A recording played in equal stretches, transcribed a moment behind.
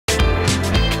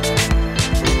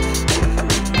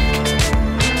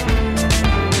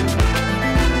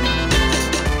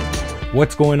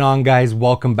What's going on, guys?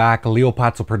 Welcome back,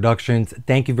 LEOPAZZO Productions.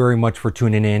 Thank you very much for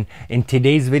tuning in. In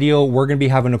today's video, we're going to be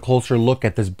having a closer look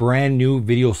at this brand new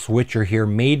video switcher here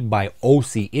made by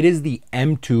Osee. It is the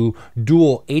M2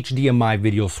 dual HDMI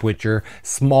video switcher,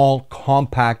 small,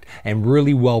 compact, and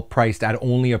really well priced at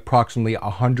only approximately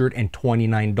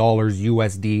 $129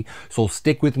 USD. So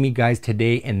stick with me, guys,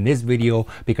 today in this video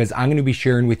because I'm going to be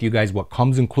sharing with you guys what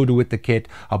comes included with the kit,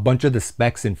 a bunch of the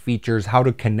specs and features, how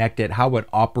to connect it, how it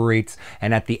operates,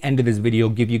 and at the end of this video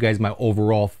give you guys my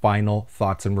overall final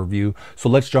thoughts and review. So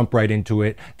let's jump right into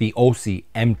it. The Osee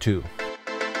M2.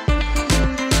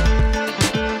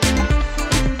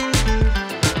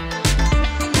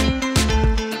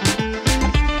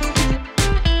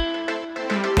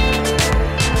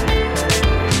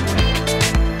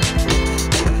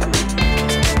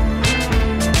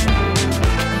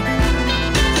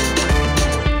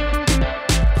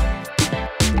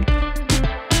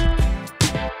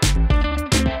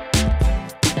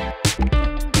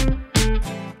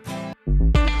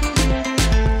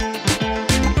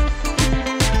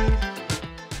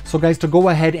 So guys, to go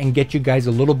ahead and get you guys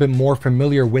a little bit more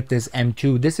familiar with this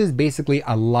M2, this is basically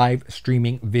a live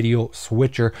streaming video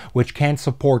switcher, which can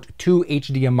support two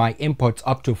HDMI inputs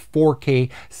up to 4K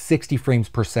 60 frames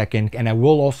per second. And I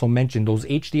will also mention those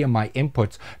HDMI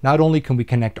inputs, not only can we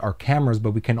connect our cameras,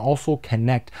 but we can also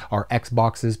connect our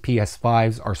Xboxes,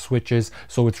 PS5s, our switches.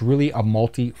 So it's really a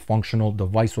multifunctional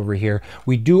device over here.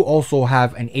 We do also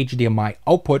have an HDMI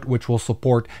output, which will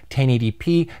support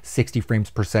 1080p 60 frames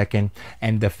per second.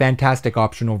 And the fantastic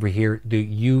option over here, the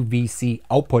UVC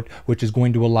output, which is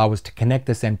going to allow us to connect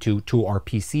this M2 to our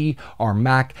PC, our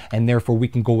Mac, and therefore we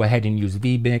can go ahead and use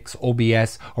vMix,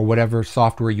 OBS, or whatever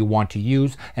software you want to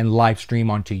use and live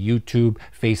stream onto YouTube,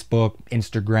 Facebook,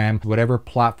 Instagram, whatever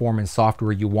platform and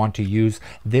software you want to use.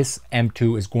 This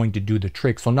M2 is going to do the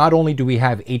trick. So not only do we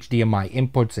have HDMI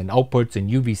inputs and outputs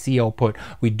and UVC output,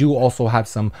 we do also have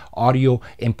some audio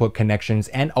input connections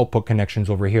and output connections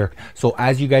over here. So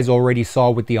as you guys already saw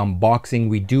with the unboxing,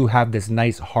 we do have this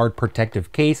nice hard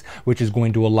protective case, which is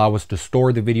going to allow us to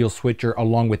store the video switcher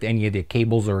along with any of the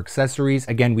cables or accessories.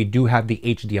 Again, we do have the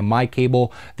HDMI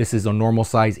cable. This is a normal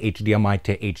size HDMI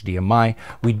to HDMI.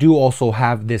 We do also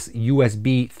have this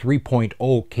USB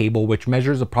 3.0 cable, which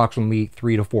measures approximately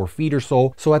 3 to 4 feet or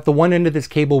so. So at the one end of this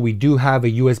cable, we do have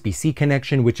a USB-C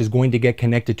connection, which is going to get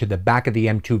connected to the back of the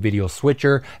M2 video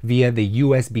switcher via the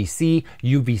USB-C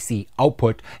UVC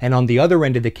output. And on the other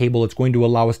end of the cable, it's going to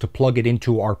allow us to plug it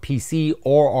into our PC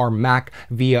or our Mac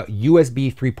via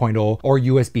USB 3.0 or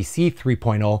USB-C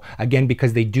 3.0, again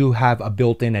because they do have a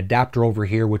built-in adapter over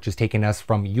here, which is taking us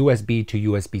from USB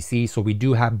to USB-C. So we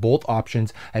do have both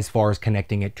options as far as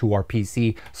connecting it to our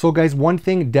PC. So guys, one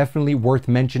thing definitely worth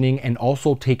mentioning and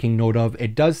also taking note of,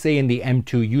 it does say in the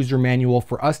M2 user manual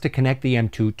for us to connect the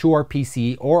M2 to our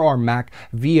PC or our Mac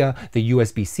via the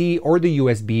USB-C or the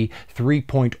USB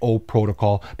 3.0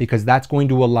 protocol, because that's going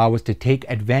to allow us to take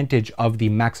advantage of the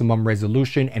maximum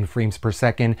resolution and frames per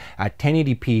second at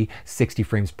 1080p 60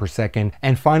 frames per second.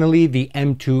 And finally, the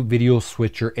M2 video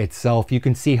switcher itself, you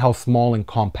can see how small and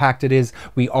compact it is.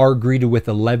 We are greeted with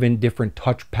 11 different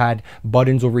touchpad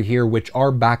buttons over here, which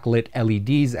are backlit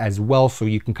LEDs as well, so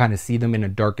you can kind of see them in a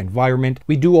dark environment.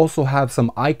 We do also have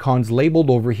some icons labeled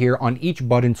over here on each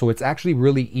button, so it's actually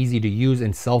really easy to use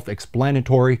and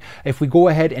self-explanatory. If we go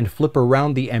ahead and flip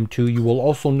around the M2, you will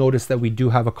also notice that we do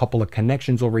have a couple of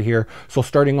connections over here. So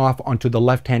starting off onto the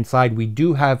left hand side, we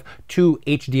do have two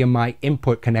HDMI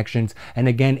input connections, and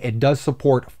again it does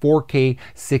support 4K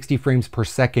 60 frames per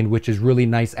second, which is really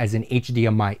nice as an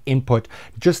HDMI input.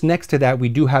 Just next to that, we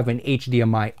do have an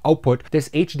HDMI output. This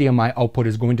HDMI output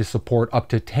is going to support up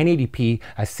to 1080p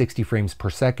at 60 frames per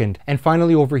second. And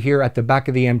finally, over here at the back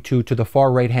of the M2 to the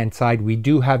far right hand side, we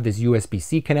do have this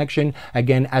USB-C connection.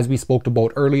 Again, as we spoke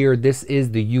about earlier, this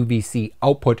is the UVC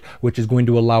output, which is going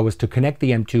to allow us to connect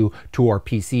the M2 to our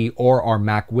PC or our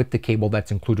Mac with the cable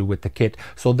that's included with the kit.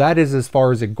 So that is as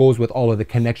far as it goes with all of the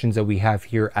connections that we have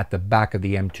here at the back of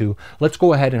the M2. Let's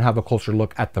go ahead and have a closer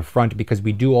look at the front, because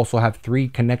we do also have 3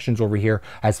 connections over here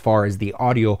as far as the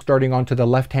audio. Starting on to the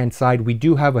left hand side, we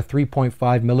do have a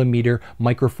 3.5mm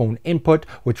microphone input,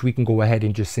 which we can go ahead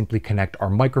and just simply connect our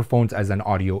microphones as an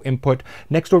audio input.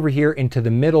 Next over here into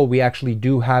the middle, we actually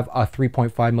do have a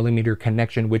 3.5mm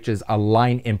connection, which is a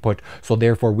line input. So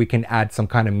therefore we can add some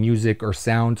kind of music or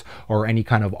sounds or any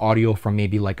kind of audio from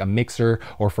maybe like a mixer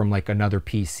or from like another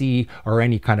PC or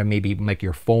any kind of maybe like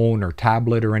your phone or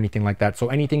tablet or anything like that. So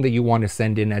anything that you want to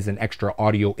send in as an extra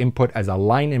audio input, as a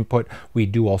line input, we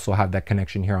do also have that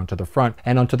connection here onto the front.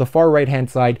 And onto the far right hand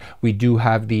side, we do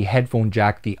have the headphone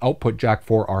jack, the output jack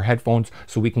for our headphones,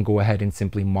 so we can go ahead and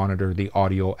simply monitor the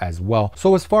audio as well.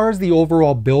 So as far as the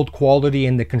overall build quality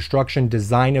and the construction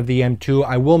design of the M2,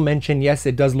 I will mention, yes,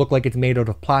 it does look like it's made out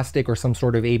of plastic or some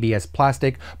sort of ABS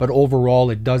plastic, but overall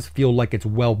it does feel like it's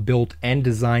well built and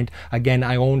designed. Again,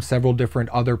 I own several different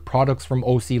other products from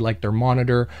Osee, like their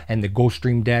monitor and the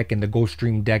GoStream deck and the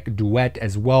GoStream deck Duet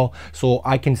as well. So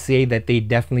I can say that they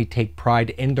definitely take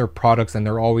pride in their products and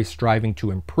they're always striving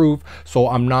to improve. So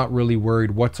I'm not really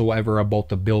worried whatsoever about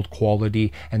the build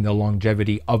quality and the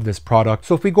longevity of this product.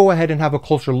 So if we go ahead and have a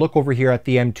closer look over here at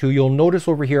the M2, you'll notice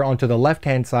over here onto the left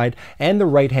hand side and the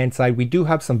right hand side, we do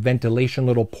have some ventilation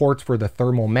little ports for the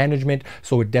thermal management,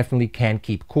 so it definitely can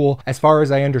keep cool. As far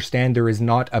as I understand, there is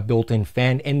not a built-in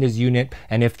fan in this unit,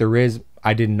 and if there is,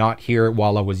 I did not hear it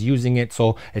while I was using it,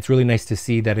 so it's really nice to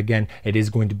see that. Again, it is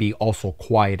going to be also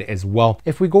quiet as well.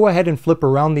 If we go ahead and flip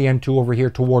around the M2 over here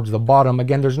towards the bottom,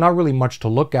 again, there's not really much to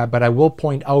look at, but I will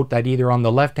point out that either on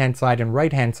the left hand side and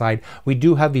right hand side, we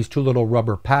do have these two little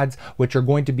rubber pads, which are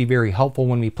going to be very helpful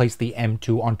when we place the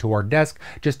M2 onto our desk,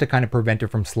 just to kind of prevent it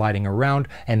from sliding around,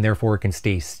 and therefore it can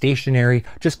stay stationary.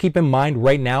 Just keep in mind,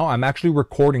 right now I'm actually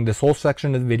recording this whole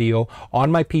section of the video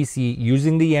on my PC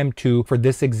using the M2 for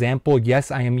this example. Yes,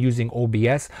 I am using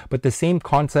OBS, but the same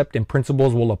concept and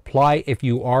principles will apply if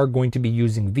you are going to be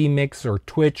using vMix or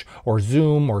Twitch or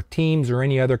Zoom or Teams or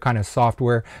any other kind of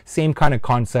software. Same kind of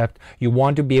concept. You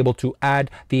want to be able to add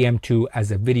the M2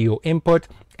 as a video input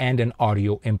and an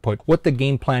audio input. What the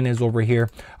game plan is over here,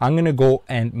 I'm going to go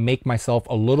and make myself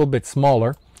a little bit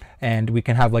smaller, and we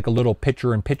can have like a little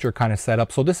picture-in-picture kind of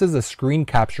setup. So this is a screen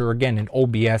capture, again, in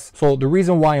OBS. So the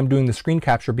reason why I'm doing the screen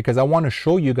capture, because I want to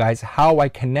show you guys how I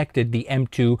connected the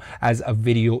M2 as a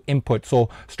video input. So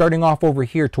starting off over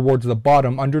here towards the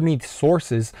bottom, underneath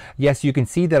sources, yes, you can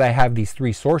see that I have these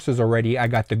three sources already. I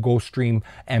got the GoStream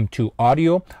M2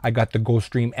 audio, I got the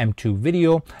GoStream M2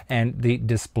 video, and the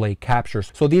display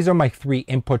captures. So these are my three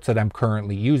inputs that I'm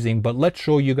currently using, but let's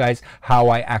show you guys how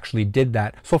I actually did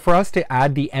that. So for us to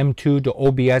add the M2 to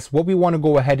OBS, what we want to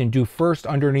go ahead and do first,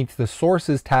 underneath the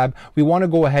sources tab, we want to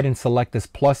go ahead and select this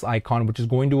plus icon, which is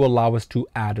going to allow us to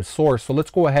add a source. So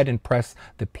let's go ahead and press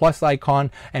the plus icon,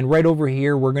 and right over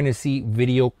here we're going to see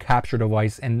video capture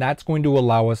device, and that's going to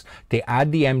allow us to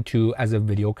add the M2 as a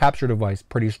video capture device.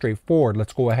 Pretty straightforward.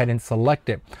 Let's go ahead and select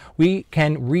it. We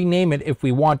can rename it if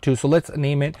we want to, so let's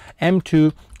name it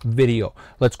M2 video.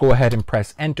 Let's go ahead and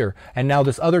press enter, and now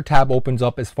this other tab opens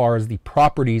up as far as the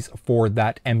properties for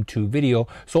that M2 video.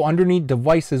 So underneath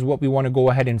devices, what we want to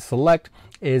go ahead and select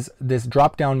is this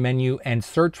drop down menu and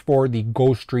search for the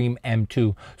GoStream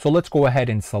M2. So let's go ahead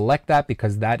and select that,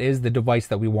 because that is the device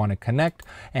that we want to connect,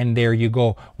 and there you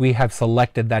go, we have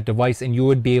selected that device, and you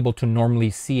would be able to normally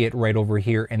see it right over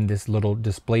here in this little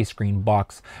display screen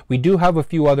box. We do have a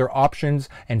few other options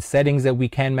and settings that we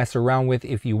can mess around with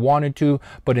if you wanted to,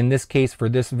 but in this case, for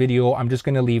this video, I'm just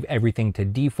going to leave everything to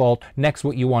default. Next,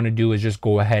 what you want to do is just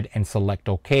go ahead and select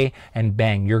OK, and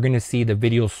bang, you're going to see the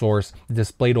video source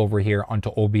displayed over here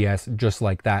onto OBS just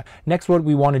like that. Next, what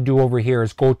we want to do over here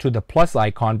is go to the plus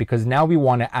icon, because now we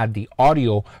want to add the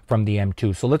audio from the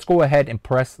M2. So let's go ahead and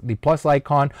press the plus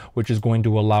icon, which is going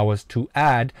to allow us to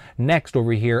add next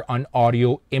over here on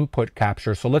audio input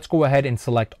capture. So let's go ahead and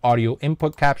select audio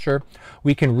input capture.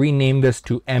 We can rename this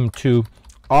to M2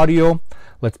 audio.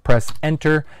 Let's press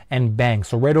enter, and bang.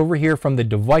 So right over here from the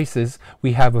devices,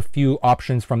 we have a few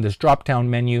options from this drop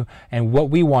down menu, and what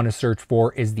we want to search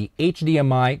for is the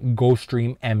HDMI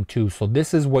GoStream M2. So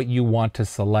this is what you want to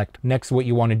select. Next, what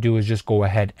you want to do is just go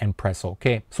ahead and press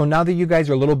OK. So now that you guys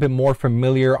are a little bit more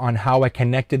familiar on how I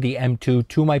connected the M2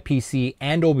 to my PC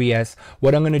and OBS,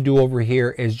 what I'm going to do over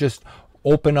here is just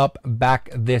open up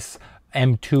back this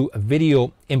M2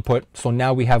 video input. So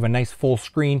now we have a nice full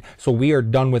screen. So we are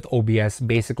done with OBS.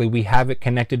 Basically, we have it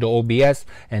connected to OBS,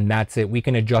 and that's it. We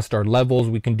can adjust our levels.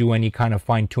 We can do any kind of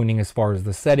fine tuning as far as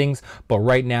the settings. But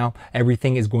right now,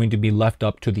 everything is going to be left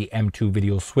up to the M2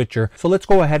 video switcher. So let's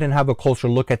go ahead and have a closer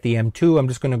look at the M2. I'm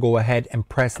just going to go ahead and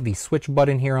press the switch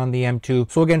button here on the M2.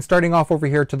 So again, starting off over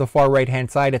here to the far right hand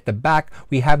side at the back,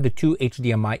 we have the two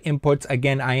HDMI inputs.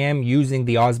 Again, I am using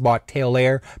the Osbot Tail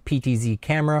Air PTZ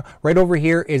camera. Right over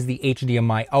here is the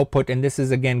HDMI HDMI output, and this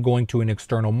is again going to an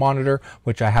external monitor,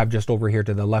 which I have just over here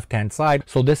to the left hand side.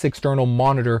 So this external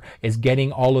monitor is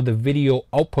getting all of the video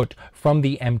output from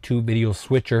the M2 video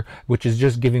switcher, which is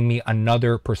just giving me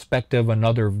another perspective,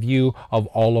 another view of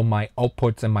all of my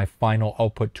outputs and my final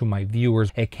output to my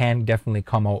viewers. It can definitely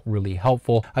come out really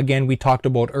helpful. Again, we talked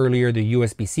about earlier the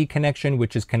USB-C connection,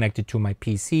 which is connected to my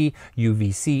PC,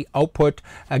 UVC output.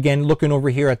 Again, looking over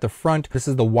here at the front, this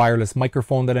is the wireless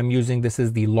microphone that I'm using. This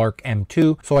is the Lark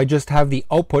M2. So I just have the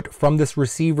output from this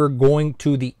receiver going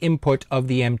to the input of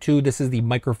the M2. This is the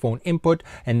microphone input,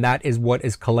 and that is what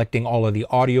is collecting all of the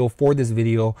audio for this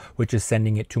video, which is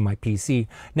sending it to my PC.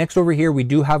 Next over here, we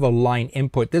do have a line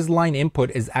input. This line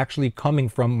input is actually coming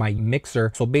from my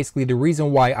mixer. So basically the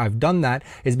reason why I've done that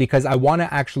is because I want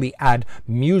to actually add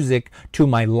music to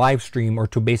my live stream, or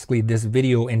to basically this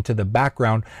video into the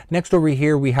background. Next over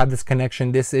here, we have this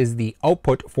connection. This is the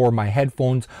output for my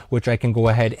headphones, which I can go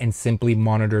ahead and simply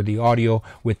monitor the audio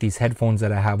with these headphones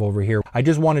that I have over here. I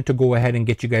just wanted to go ahead and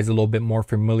get you guys a little bit more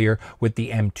familiar with the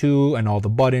M2 and all the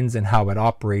buttons and how it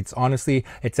operates. Honestly,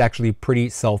 it's actually pretty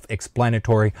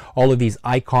self-explanatory. All of these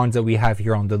icons that we have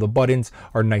here under the buttons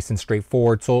are nice and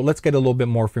straightforward. So let's get a little bit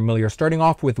more familiar. Starting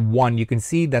off with 1, you can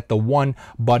see that the 1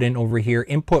 button over here,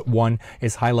 input 1,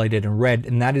 is highlighted in red,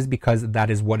 and that is because that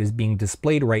is what is being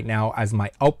displayed right now as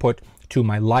my output to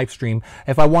my live stream.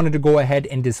 If I wanted to go ahead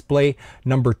and display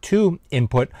number 2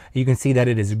 input, you can see that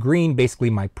it is green, basically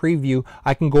my preview.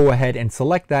 I can go ahead and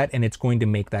select that, and it's going to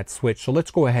make that switch. So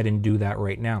let's go ahead and do that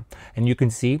right now. And you can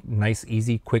see, nice,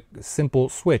 easy, quick, simple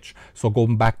switch. So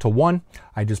going back to 1,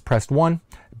 I just pressed 1,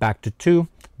 back to 2,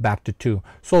 back to 2.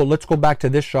 So let's go back to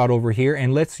this shot over here,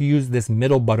 and let's use this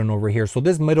middle button over here. So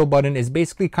this middle button is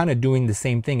basically kind of doing the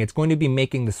same thing. It's going to be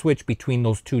making the switch between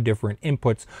those 2 different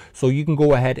inputs. So you can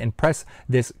go ahead and press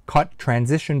this cut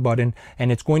transition button,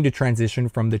 and it's going to transition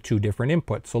from the 2 different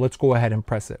inputs. So let's go ahead and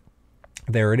press it.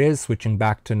 There it is, switching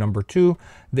back to number 2.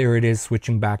 There it is,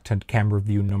 switching back to camera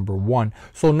view number 1.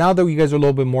 So now that you guys are a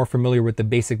little bit more familiar with the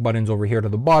basic buttons over here to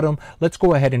the bottom, let's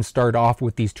go ahead and start off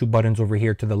with these 2 buttons over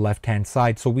here to the left hand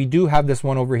side. So we do have this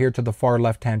one over here to the far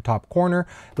left hand top corner.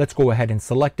 Let's go ahead and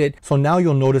select it. So now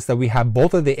you'll notice that we have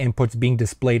both of the inputs being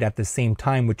displayed at the same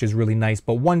time, which is really nice.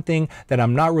 But one thing that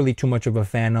I'm not really too much of a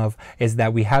fan of is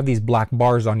that we have these black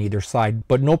bars on either side.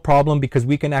 But no problem, because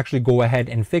we can actually go ahead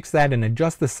and fix that and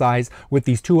adjust the size with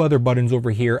these 2 other buttons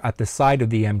over here at the side of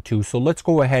the M2. So let's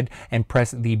go ahead and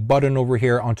press the button over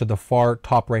here onto the far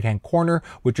top right hand corner,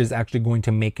 which is actually going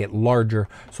to make it larger.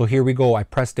 So here we go. I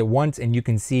pressed it once, and you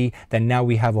can see that now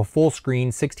we have a full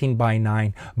screen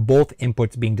 16:9, both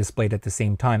inputs being displayed at the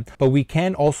same time. But we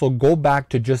can also go back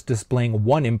to just displaying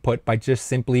 1 input by just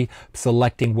simply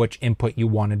selecting which input you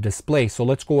want to display. So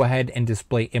let's go ahead and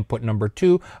display input number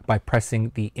 2 by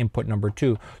pressing the input number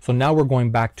 2. So now we're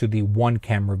going back to the 1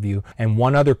 camera view. And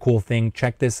one other cool thing,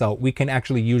 check this out. We can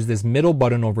actually use this middle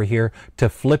button over here to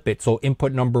flip it. So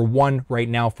input number 1 right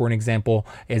now, for an example,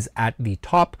 is at the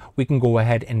top. We can go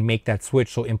ahead and make that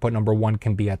switch so input number 1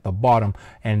 can be at the bottom.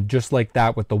 And just like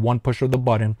that, with the 1 push of the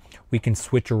button, we can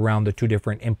switch around the 2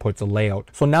 different inputs of layout.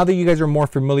 So now that you guys are more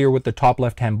familiar with the top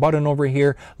left hand button over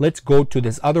here, let's go to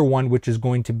this other one, which is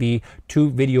going to be 2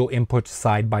 video inputs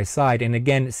side by side. And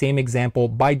again, same example.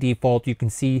 By default, you can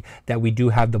see that we do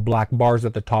have the black bars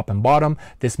at the top and bottom.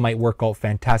 This might work out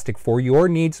fantastic for your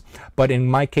needs, but in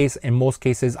my case, in most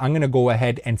cases, I'm going to go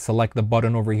ahead and select the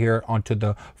button over here onto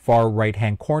the far right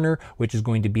hand corner, which is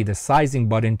going to be the sizing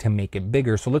button to make it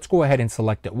bigger. So let's go ahead and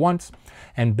select it once,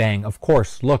 and bang, of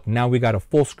course, look, now we got a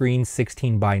full screen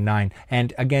 16:9.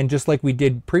 And again, just like we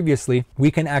did previously,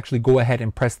 we can actually go ahead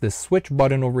and press this switch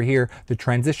button over here, the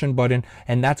transition button,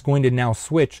 and that's going to now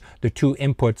switch the 2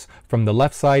 inputs from the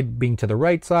left side being to the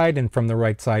right side, and from the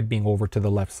right side being over to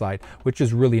the left side, which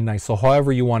is really nice. So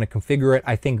however you want to configure it,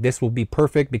 I think this will be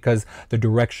perfect because the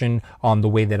direction on the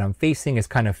way that I'm facing is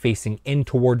kind of facing in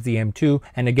towards the M2.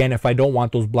 And again, if I don't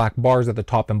want those black bars at the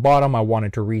top and bottom, I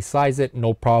wanted to resize it,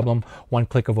 no problem. 1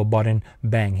 click of a button,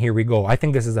 bang, here we go. I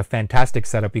think this is a fantastic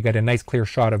setup. You got a nice clear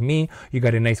shot of me. You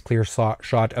got a nice clear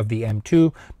shot of the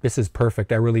M2. This is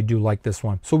perfect. I really do like this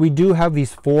one. So we do have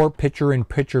these 4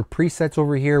 picture-in-picture presets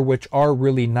over here, which are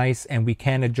really nice, and we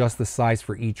can adjust the size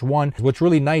for each one. What's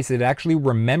really nice it actually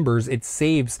remembers, it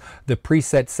saves the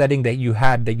preset setting that you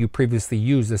had that you previously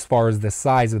used as far as the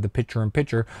size of the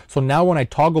picture-in-picture. So now when I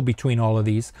toggle between all of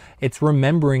these, it's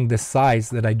remembering the size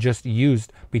that I just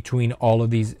used between all of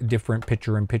these different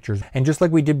picture-in-pictures. And just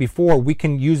like we did before, we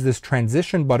can use this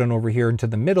transition button over here into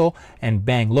the middle, and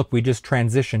bang, look, we just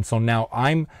transitioned. So now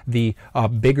I'm the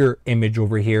bigger image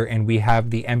over here, and we have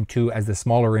the M2 as the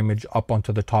smaller image up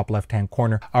onto the top left-hand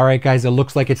corner. All right, guys, it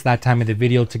looks like it's that time of the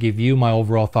video to give you my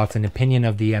overall thoughts and opinion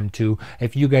of the M2.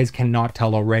 If you guys cannot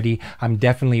tell already, I'm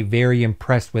definitely very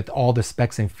impressed with all the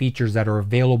specs and features that are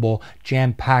available,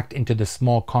 jam-packed into the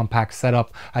small compact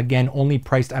setup. Again, only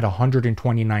priced at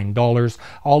 $129.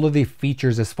 All of the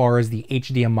features as far as the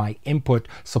HDMI input,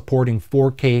 supporting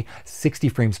 4K 60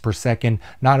 frames per second.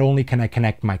 Not only can I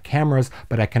connect my cameras,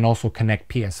 but I can also connect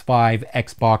PS5,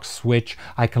 Xbox, Switch.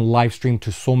 I can live stream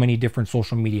to so many different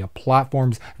social media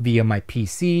platforms via my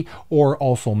PC or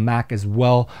also Mac as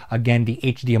well. Again, the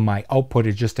HDMI output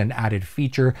is just an added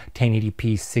feature,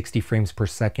 1080p 60 frames per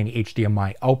second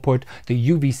HDMI output. The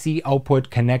UVC output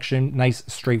connection, nice,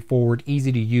 straightforward,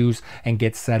 easy to use and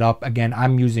get set up. Again,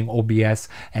 I'm using OBS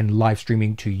and live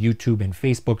streaming to YouTube and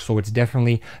Facebook, so it's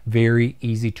definitely very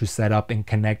easy to set up and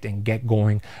connect and get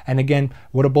going. And again,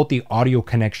 what about the audio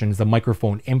connections, the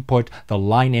microphone input, the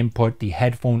line input, the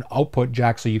headphone output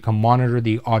jack, so you can monitor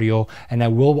the audio. And I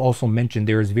will also mention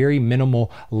there is very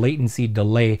minimal latency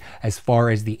delay as far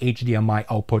as the HDMI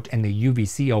output and the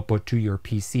UVC output to your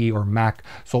PC or Mac.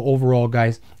 So overall,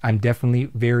 guys, I'm definitely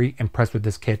very impressed with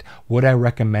this kit. Would I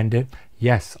recommend it?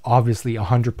 Yes, obviously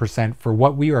 100%. For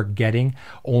what we are getting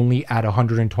only at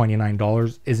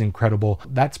 $129 is incredible.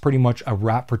 That's pretty much a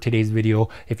wrap for today's video.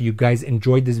 If you guys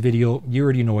enjoyed this video, you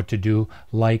already know what to do.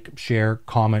 Like, share,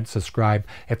 comment, subscribe.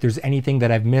 If there's anything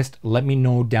that I've missed, let me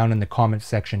know down in the comment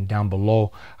section down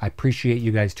below. I appreciate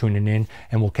you guys tuning in,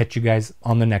 and we'll catch you guys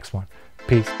on the next one.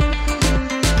 Peace.